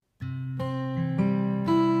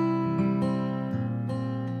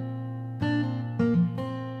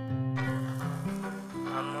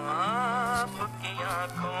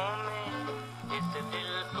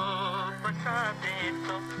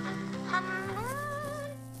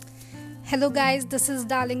Hello guys, this is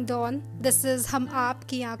Darling Dawn. This is Hum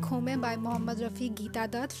Aapki Aankhon Mein by Mohammad Rafi Geeta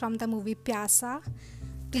Dutt from the movie Pyasa.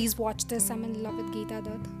 Please watch this. I'm in love with Geeta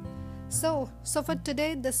Dutt. So for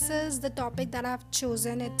today, this is the topic that I've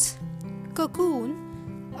chosen. It's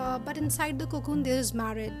Cocoon, but inside the cocoon there is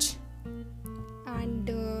marriage. And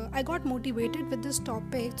I got motivated with this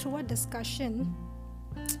topic through a discussion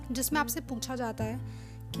जिसमें आपसे पूछा जाता है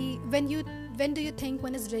कि when do you think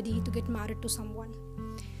one is ready to get married to someone?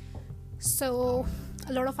 So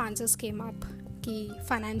a lot of answers came up कि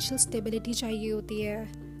financial stability चाहिए होती है,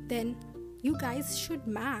 then you guys should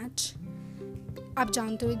match, आप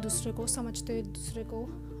जानते हो एक दूसरे को, समझते हो एक दूसरे को,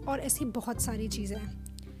 और ऐसी बहुत सारी चीज़ें हैं.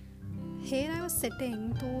 Here I was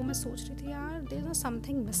sitting, तो मैं सोच रही थी यार there is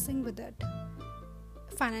something missing with it.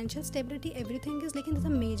 Financial stability, everything is, लेकिन there's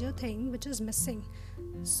a major thing which is missing.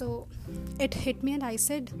 So it hit me and I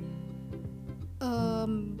said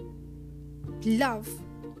love,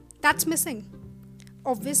 that's missing.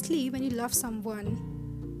 Obviously when you love someone,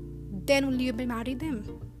 then only you will marry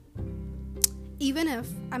them. Even if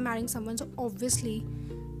I'm marrying someone, so obviously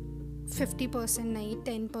 50% nahi,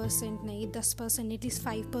 10% nahi, 10% nahi, at least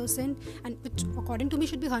 5%, and which according to me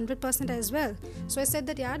should be 100% as well. So I said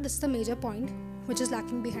that yeah, this is the major point which is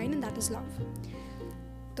lacking behind, and that is love.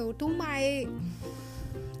 So to my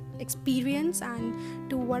experience and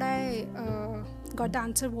to what I got the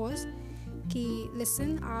answer was कि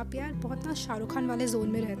listen, आप यार बहुत ना शाहरुख खान वाले zone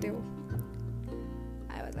में रहते हो.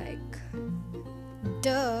 I was like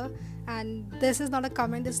duh, and this is not a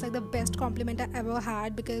comment, this is like the best compliment I ever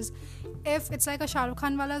had, because if it's like a Shahrukh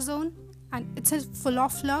Khan wala zone and it's full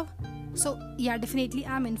of love, so yeah, definitely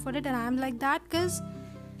I'm in for it, and I'm like that, because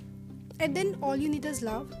and then all you need is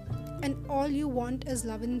love, and all you want is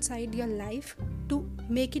love inside your life to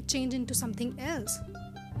make it change into something else.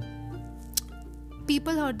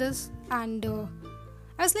 People heard this and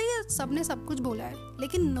I was like, सबने सब कुछ बोला है,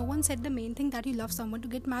 लेकिन no one said the main thing, that you love someone to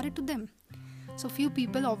get married to them. So few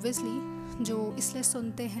people obviously जो इसलिए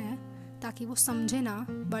सुनते हैं ताकि वो समझे ना,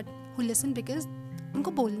 but who listen because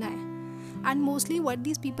उनको बोलना है. And mostly what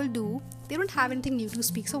these people do, they don't have anything new to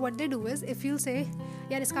speak. So what they do is, if you say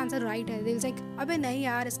यार इसका आंसर right है, they'll say अबे नहीं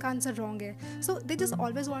यार इसका आंसर wrong है. So they just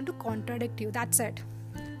always want to contradict you. That's it.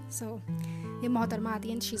 So ये मोहतरमा आती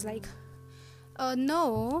है and she's like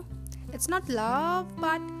no, it's not love,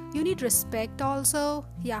 but you need respect also.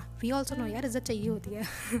 Yeah, we also know यार इज्जत चाहिए होती है.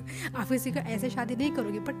 आप किसी को ऐसे शादी नहीं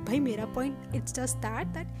करोगे, but भाई मेरा point, it's just that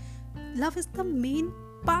love is the main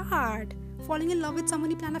part. Falling in love with someone,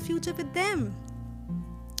 you plan a future with them.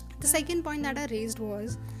 The second point that I raised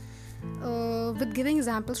was with giving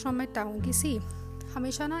examples from my town. कि see,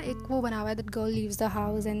 हमेशा ना एक वो बना हुआ है that girl leaves the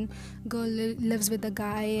house and girl lives with the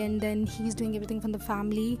guy and then he's doing everything from the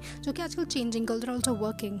family, जो कि आजकल changing, girls are also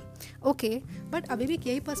working. Okay, but अभी भी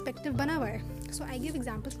यही perspective बना हुआ है. So I give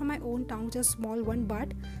examples from my own town, which is a small one,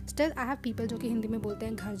 but still I have people जो कि हिंदी में बोलते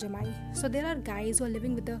हैं घर जमाई. So there are guys who are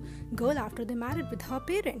living with the girl after they married with her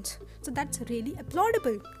parents. So that's really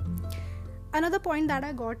applaudable. Another point that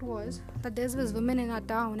I got was that there's this woman in our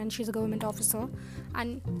town and she's a government officer,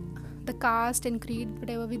 and the caste and creed,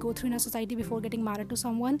 whatever we go through in our society before getting married to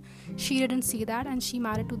someone, she didn't see that, and she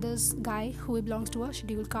married to this guy who belongs to a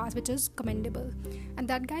scheduled caste, which is commendable, and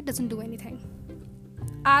that guy doesn't do anything.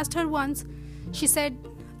 Asked her once, she said,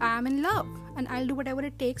 I am in love and I'll do whatever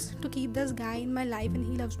it takes to keep this guy in my life, and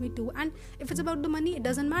he loves me too, and if it's about the money, it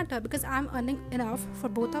doesn't matter because I'm earning enough for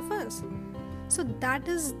both of us. So that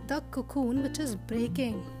is the cocoon which is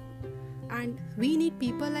breaking, and we need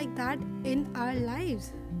people like that in our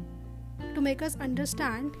lives to make us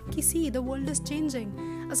understand कि see, the world is changing.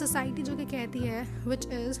 A society जो कि कहती है which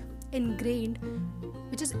is ingrained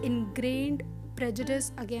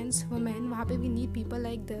prejudice against women, वहाँ पे we need people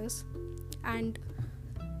like this, and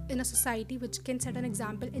in a society which can set an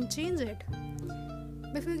example and change it.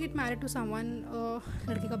 Before you get married to someone,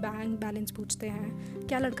 लड़के का bank balance पूछते हैं,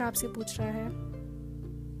 क्या लड़का आपसे पूछ रहा है,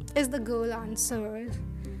 is the girl answer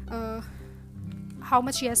how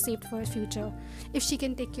much she has saved for her future, if she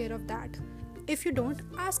can take care of that. If you don't,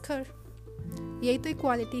 ask her. यही तो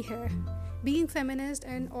equality है. Being feminist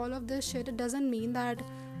and all of this shit, it doesn't mean that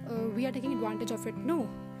we are taking advantage of it. No,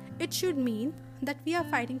 it should mean that we are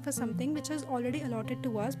fighting for something which is already allotted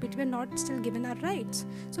to us, but we are not still given our rights.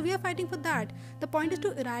 So we are fighting for that. The point is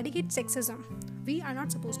to eradicate sexism. We are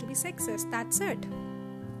not supposed to be sexist. That's it.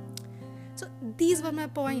 So these were my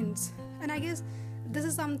points, and I guess this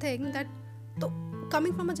is something that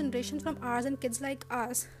coming from a generation from ours and kids like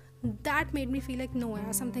us, that made me feel like no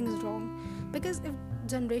yaar, something is wrong. Because if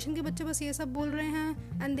generation के बच्चे बस ये सब बोल रहे हैं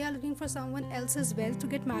and they are looking for someone else's wealth to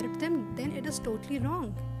get married to them, then it is totally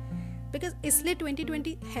wrong. Because इसलिए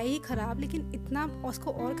 2020 है ही ख़राब, लेकिन इतना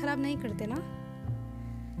उसको और ख़राब नहीं करते ना.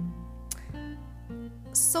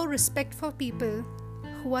 So respect for people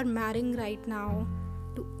who are marrying right now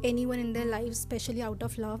to anyone in their lives, especially out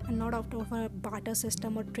of love and not out of a barter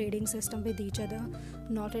system or trading system with each other.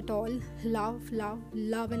 Not at all. Love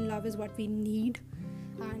and love is what we need,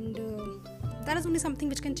 and that is only something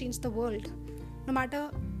which can change the world. No matter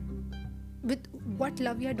with what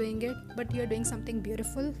love you are doing it, but you are doing something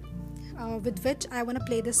beautiful, with which I want to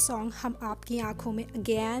play this song Hum Aapki Aankhon Mein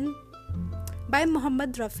again by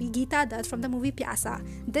Mohammad Rafi, Geeta Dutt from the movie Pyasa.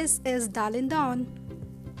 This is Dalin Dawn.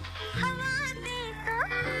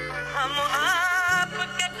 हम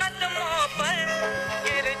आपके कदमों पर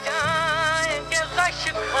गिर जाएंगे गश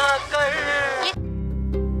खाकर.